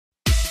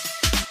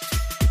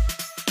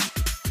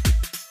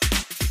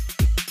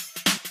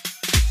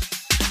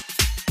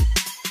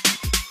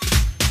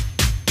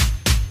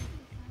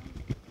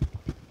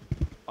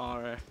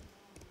are.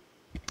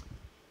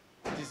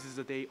 This is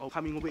the day of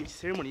coming of age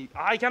ceremony.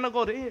 I cannot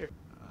go there.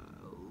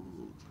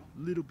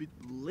 Little bit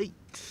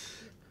late.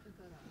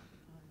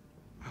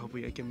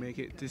 Hopefully I can make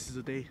it. This is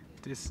the day.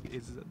 This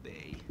is the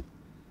day.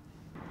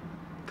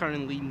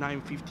 Currently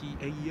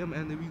 9:50 a.m.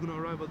 and we're gonna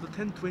arrive at the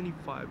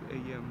 10:25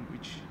 a.m.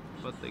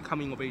 but the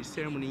coming of age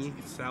ceremony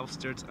itself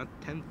starts at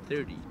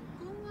 10:30.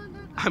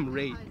 I'm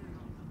late,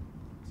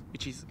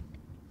 which is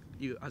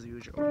as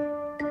usual.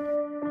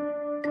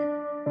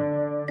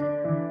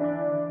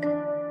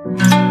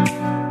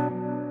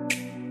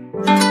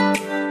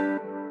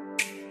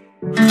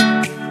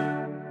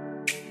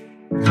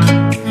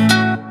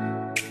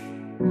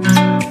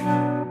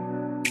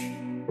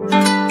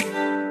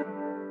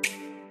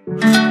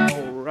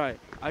 Alright,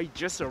 I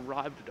just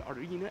arrived at the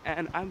arena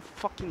and I'm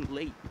fucking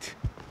late.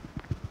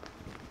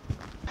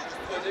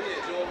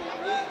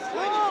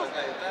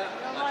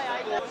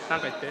 なん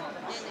か言って。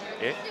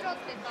え？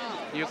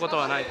言うこと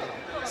はないか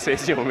ら。成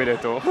人おめで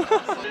とう。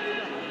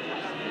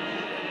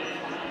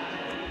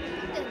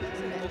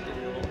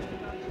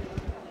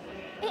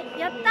え、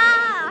やった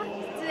ー。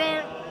出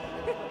演。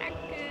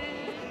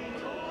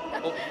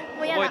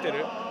覚えて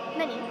る？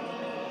何？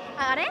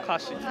あれ？歌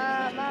詞。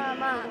まあ。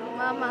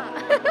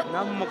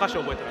何も歌詞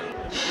覚えてない。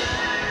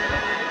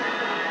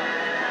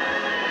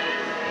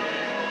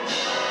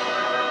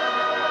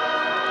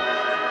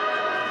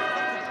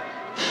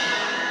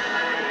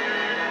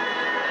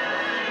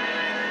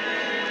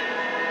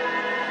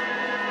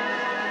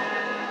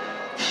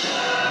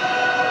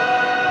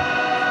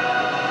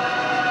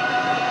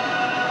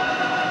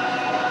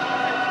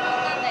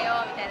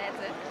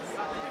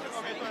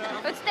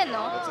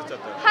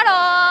ハロ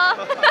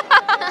ー。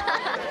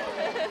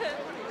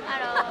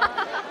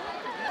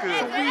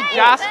We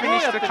just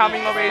finished the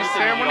coming of age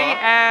ceremony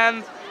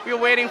and we're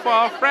waiting for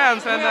our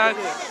friends and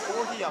it's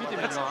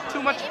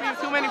too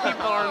many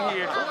people are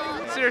here.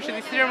 Seriously,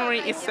 the ceremony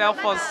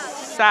itself was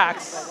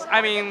sucks.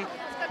 I mean,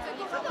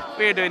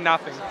 we're doing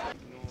nothing.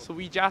 So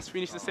we just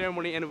finished the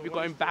ceremony and we're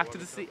going back to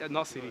the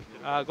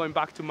going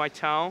back to my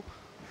town.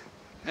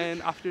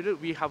 And after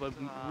that, we have a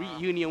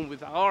reunion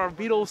with our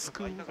middle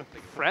school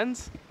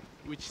friends,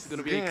 which is going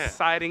to be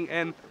exciting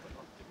and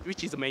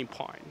which is the main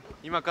point.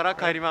 今から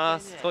帰りま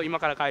す。そう、今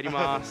から帰り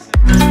ます。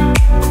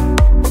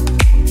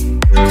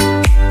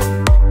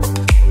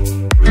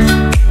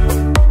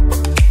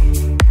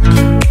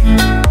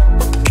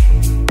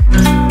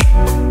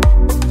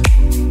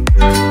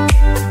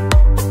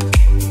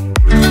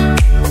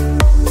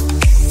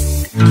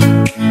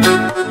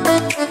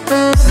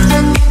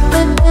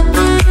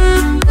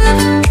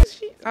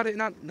あれ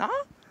な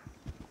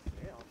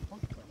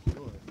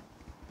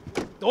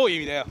どういう意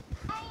味だよ。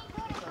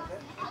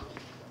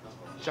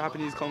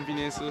Japanese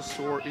convenience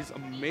store is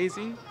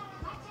amazing.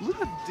 Look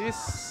at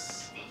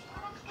this.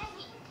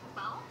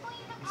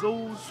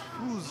 Those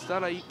foods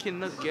that I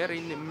cannot get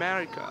in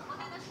America.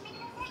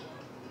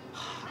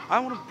 I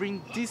want to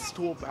bring this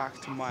store back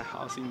to my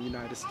house in the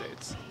United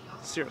States.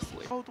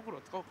 Seriously.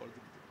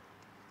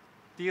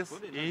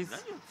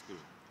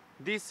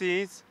 This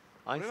is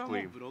ice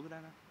cream.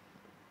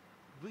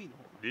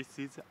 This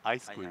is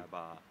ice cream.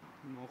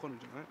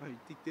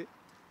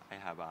 I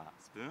have a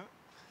spoon.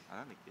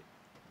 なんだっけ?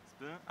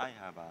 Spoon. I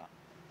have a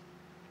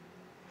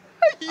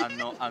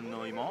安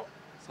納芋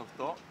ソフ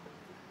ト。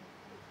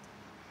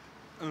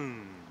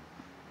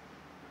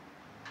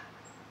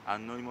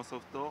安納芋ソ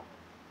フト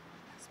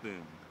スプー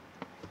ン。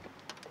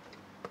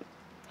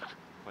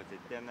これ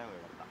絶対やんない方が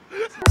よかった。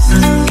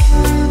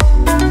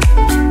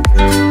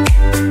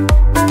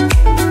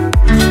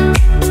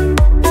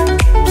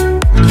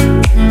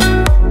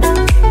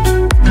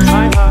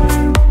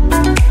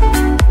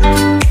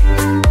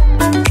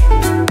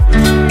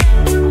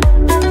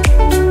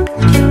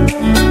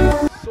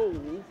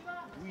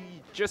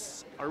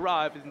Just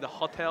arrived in the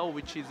hotel,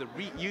 which is a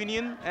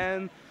reunion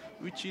and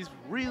which is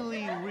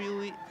really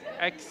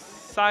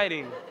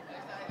exciting.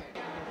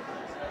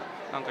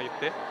 なんか言っ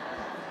て。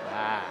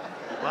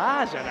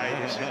わーじゃない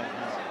でしょ。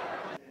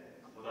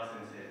小田先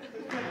生。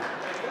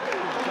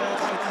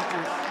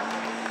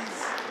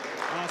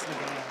挨拶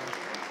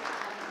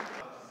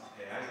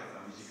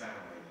は短い方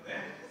がいいので、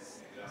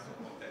グラスを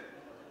持って。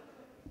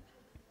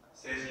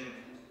成人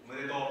おめ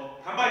でとう。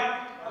乾杯。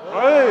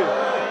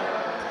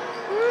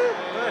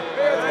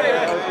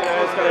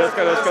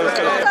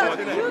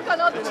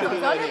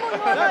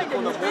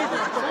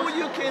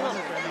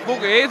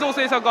僕映像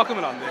制作学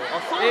部なんで、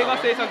映画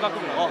制作学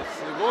部なんで。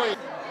すごい。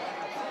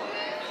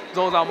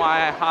Those are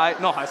my high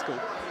school.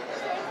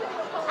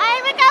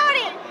 I'm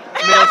recovering.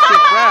 Middle school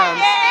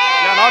friends.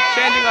 They're not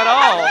changing at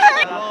all.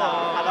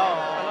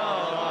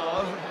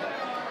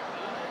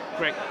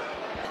 Great.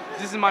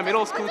 This is my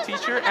middle school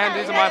teacher and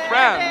this is my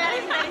friend.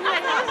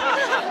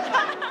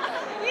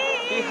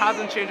 He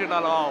hasn't changed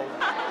at all.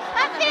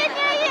 Happy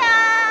New Year!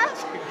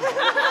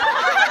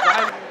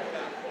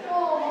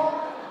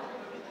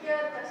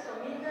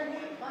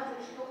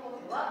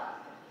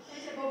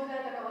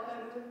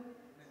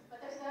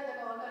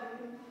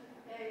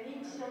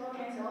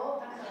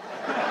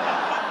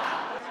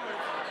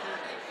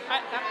 は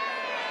い。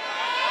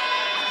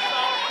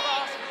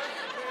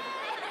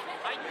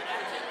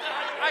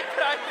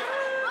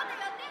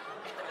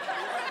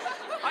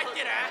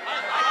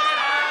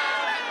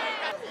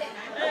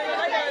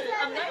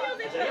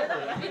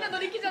みんな乗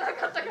り気じゃな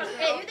かったから。言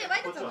うてワ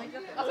イドちゃん乗り気だ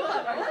った。あ、そうだ。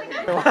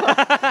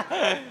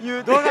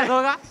動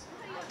画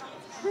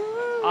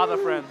Other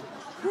friend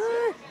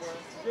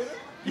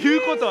言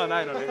うことは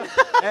ないのね。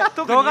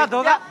動画動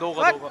わ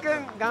画っく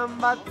ん頑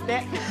張っ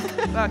て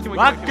あ、キモい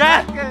わっくん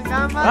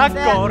頑張って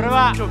俺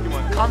は監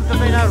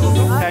督になること期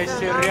待し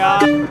てるよ。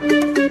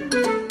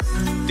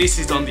 This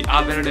is on the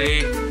other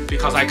day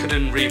because I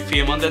couldn't really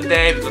film on that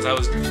day because I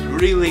was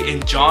really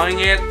enjoying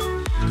it.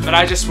 But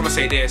I just want to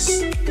say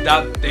this,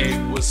 that day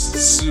was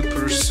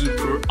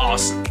super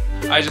awesome.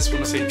 I just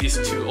want to say this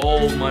to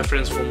all my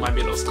friends from my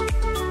middle school.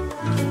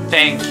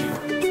 Thank you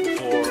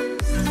for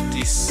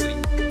this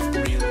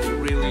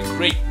really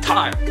great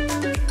time.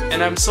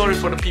 And I'm sorry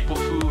for the people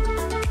who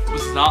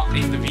was not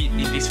in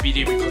this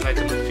video because I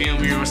couldn't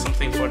film you or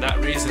something for that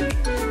reason.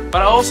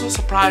 But I'm also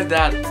surprised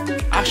that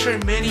actually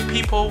many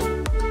people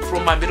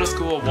from my middle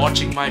school are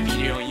watching my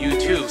video on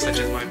YouTube, such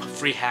as my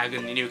free hag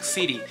in New York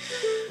City.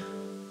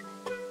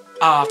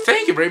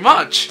 Thank you very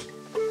much.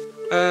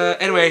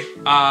 Anyway,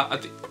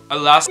 at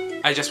last,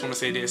 I just want to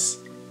say this: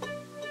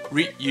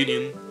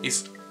 reunion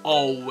is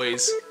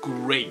always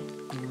great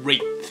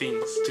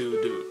things to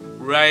do,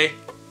 right?